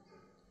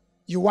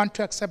 You want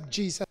to accept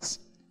Jesus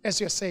as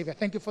your Savior.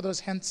 Thank you for those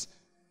hands.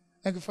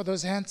 Thank you for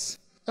those hands.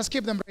 Let's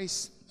keep them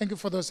raised. Thank you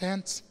for those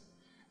hands.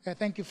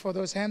 Thank you for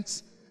those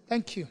hands.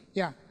 Thank you.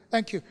 Yeah,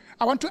 thank you.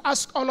 I want to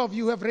ask all of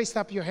you who have raised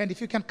up your hand,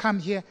 if you can come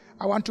here,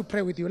 I want to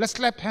pray with you. Let's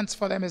clap hands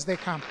for them as they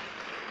come.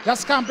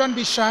 Just come, don't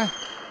be shy.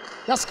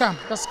 Just come,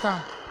 just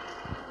come.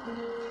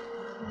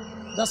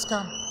 Just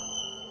come.